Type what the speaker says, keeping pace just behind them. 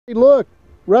Hey, look,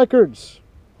 records.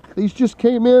 These just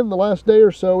came in the last day or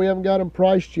so. We haven't got them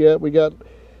priced yet. We got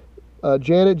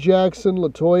Janet Jackson,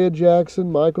 LaToya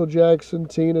Jackson, Michael Jackson,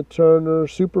 Tina Turner,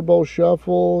 Super Bowl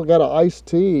Shuffle. Got an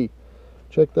Ice-T.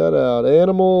 Check that out.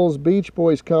 Animals, Beach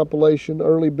Boys compilation,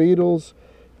 early Beatles,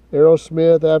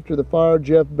 Aerosmith, After the Fire,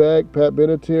 Jeff Beck, Pat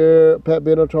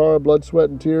Benatar, Blood,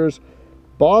 Sweat, and Tears.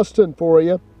 Boston for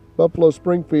you. Buffalo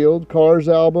Springfield, Cars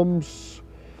albums,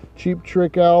 Cheap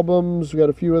Trick albums, we got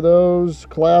a few of those.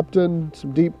 Clapton,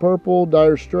 some Deep Purple,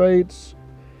 Dire Straits,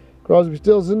 Crosby,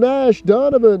 Stills and Nash,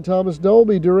 Donovan, Thomas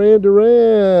Dolby, Duran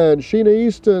Duran, Sheena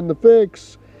Easton, The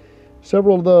Fix,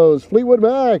 several of those. Fleetwood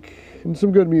Mac, and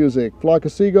some good music. Flock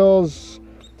of Seagulls,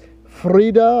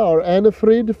 Frida or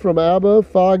Annefried from ABBA,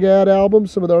 Foghat album,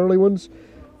 some of the early ones.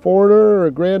 Foreigner,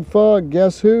 Grand Funk,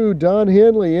 Guess Who, Don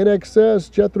Henley,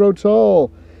 INXS, Jethro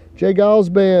Tull, Jay Giles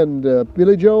Band,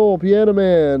 Billy Joel, Piano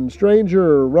Man,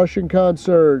 Stranger, Russian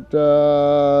Concert,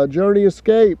 Journey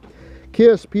Escape,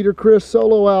 Kiss, Peter Criss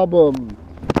solo album.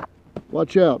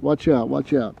 Watch out, watch out,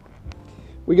 watch out.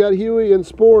 We got Huey in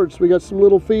sports. We got some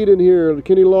Little Feat in here.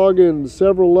 Kenny Loggins,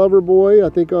 several Loverboy. I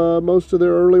think most of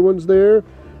their early ones there.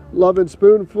 Lovin'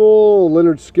 Spoonful,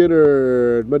 Leonard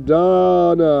Skinner,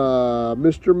 Madonna,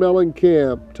 Mr.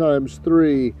 Mellencamp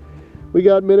 ×3. We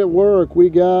got Men at Work. We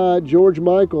got George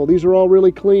Michael. These are all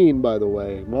really clean, by the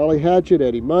way. Molly Hatchet,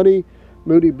 Eddie Money,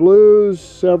 Moody Blues,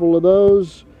 several of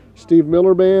those. Steve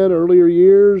Miller Band, earlier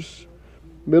years.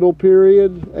 Middle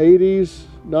period, 80s.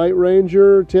 Night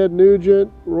Ranger, Ted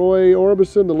Nugent, Roy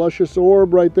Orbison, The Luscious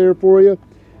Orb right there for you.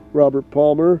 Robert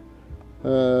Palmer.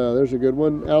 There's a good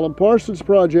one. Alan Parsons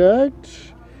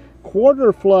Project.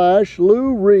 Quarter Flash,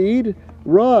 Lou Reed,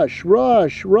 Rush.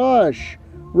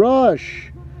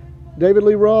 David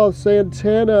Lee Roth,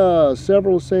 Santana,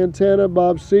 several Santana,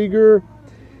 Bob Seger.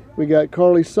 We got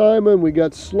Carly Simon, we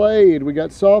got Slade, we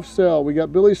got Soft Cell, we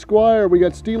got Billy Squire, we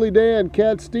got Steely Dan,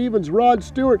 Cat Stevens, Rod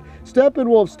Stewart,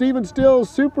 Steppenwolf, Stephen Stills,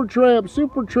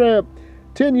 Supertramp,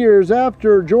 10 years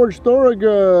after, George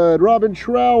Thorogood, Robin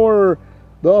Trower,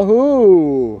 The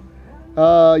Who,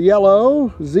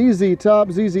 Yellow, ZZ Top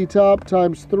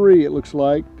 ×3 it looks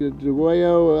like,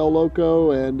 Dueño, El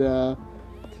Loco, and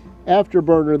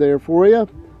Afterburner there for you.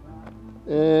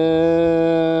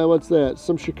 And what's that?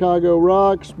 Some Chicago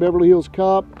Rocks, Beverly Hills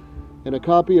Cop, and a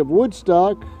copy of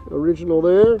Woodstock, original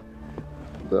there.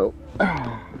 So,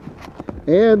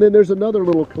 and then there's another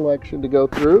little collection to go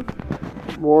through.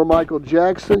 More Michael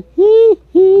Jackson.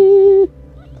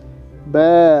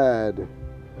 Bad.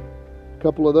 A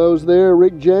couple of those there.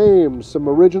 Rick James, some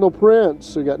original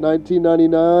Prince. We got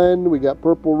 1999. We got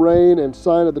Purple Rain and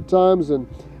Sign of the Times and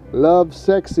Love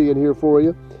Sexy in here for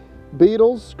you.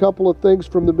 Beatles, couple of things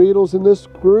from the Beatles in this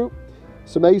group.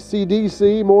 Some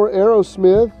AC/DC, more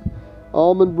Aerosmith,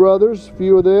 Allman Brothers, a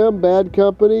few of them. Bad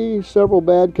Company, several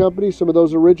Bad Company, some of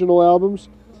those original albums.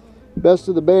 Best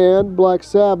of the Band, Black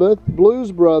Sabbath,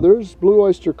 Blues Brothers, Blue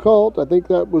Oyster Cult. I think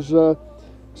that was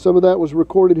some of that was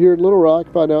recorded here in Little Rock,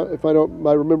 if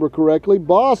I remember correctly.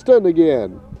 Boston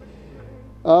again.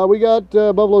 We got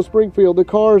Buffalo Springfield, The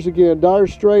Cars again, Dire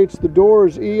Straits, The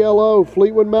Doors, ELO,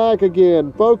 Fleetwood Mac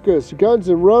again, Focus, Guns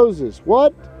N' Roses,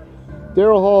 what?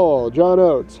 Daryl Hall, John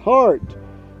Oates, Heart,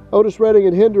 Otis Redding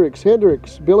and Hendrix,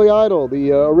 Billy Idol,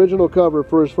 the original cover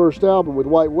for his first album with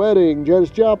White Wedding, Janis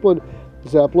Joplin,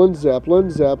 Zeppelin,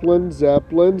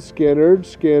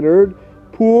 Skynyrd,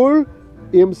 Pool,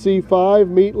 MC5,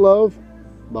 Meatloaf,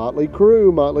 Motley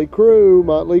Crue,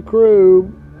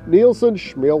 Nielsen,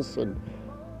 Schmilson,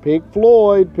 Pink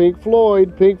Floyd,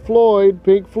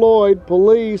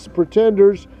 Police,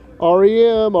 Pretenders,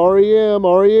 REM,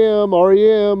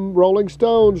 Rolling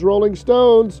Stones,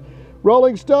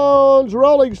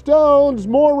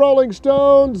 more Rolling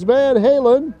Stones, Van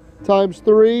Halen,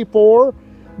 ×3, 4,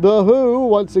 The Who,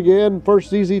 once again,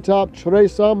 first ZZ Top,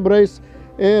 Tres Hombres,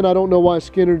 and I don't know why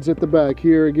Skynyrd's at the back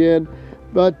here again,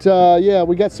 but yeah,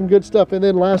 we got some good stuff, and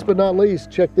then last but not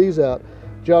least, check these out.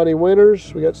 Johnny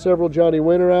Winters, we got several Johnny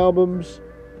Winter albums.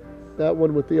 That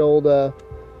one with the old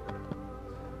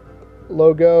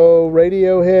logo,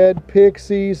 Radiohead,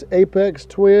 Pixies, Aphex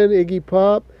Twin, Iggy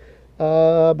Pop.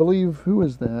 I believe, who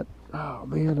is that? Oh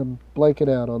man, I'm blanking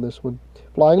out on this one.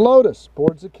 Flying Lotus,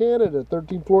 Boards of Canada,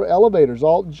 13th Floor Elevators,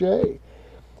 Alt J,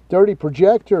 Dirty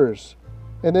Projectors,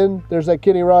 and then there's that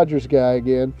Kenny Rogers guy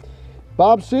again.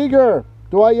 Bob Seger,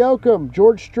 Dwight Yoakam,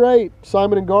 George Strait,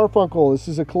 Simon and Garfunkel. This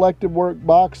is a collective work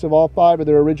box of all 5 of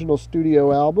their original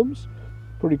studio albums.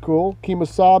 Pretty cool.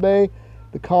 Kemosabe,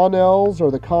 the Connells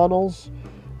or the Connells,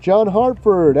 John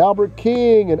Hartford, Albert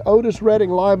King, and Otis Redding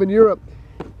live in Europe.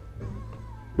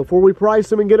 Before we price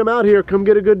them and get them out here, come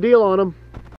get a good deal on them.